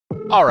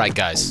Alright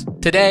guys,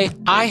 today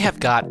I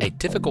have got a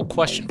difficult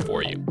question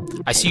for you.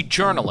 I see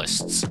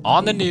journalists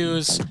on the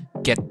news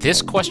get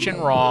this question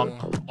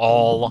wrong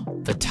all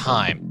the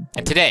time.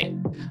 And today,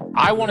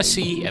 I want to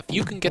see if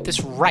you can get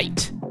this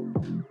right.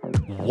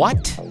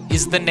 What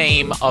is the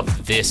name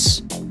of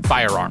this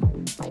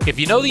firearm? If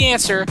you know the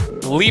answer,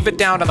 leave it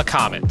down in the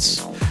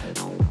comments.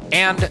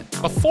 And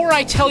before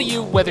I tell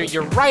you whether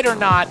you're right or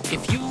not,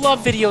 if you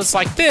love videos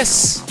like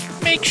this,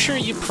 make sure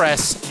you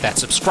press that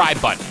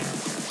subscribe button.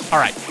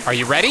 Alright, are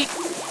you ready?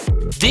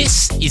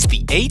 This is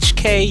the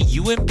HK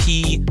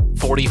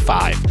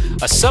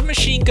UMP-45, a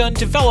submachine gun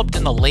developed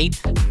in the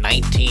late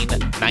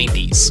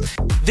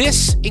 1990s.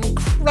 This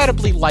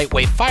incredibly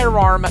lightweight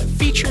firearm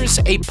features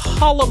a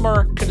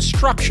polymer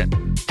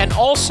construction and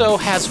also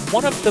has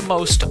one of the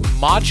most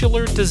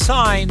modular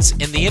designs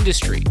in the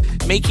industry,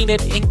 making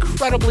it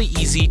incredibly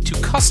easy to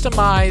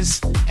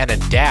customize and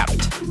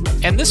adapt.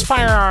 And this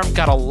firearm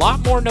got a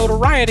lot more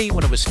notoriety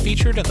when it was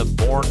featured in the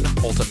Bourne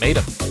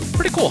Ultimatum.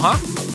 Pretty cool, huh?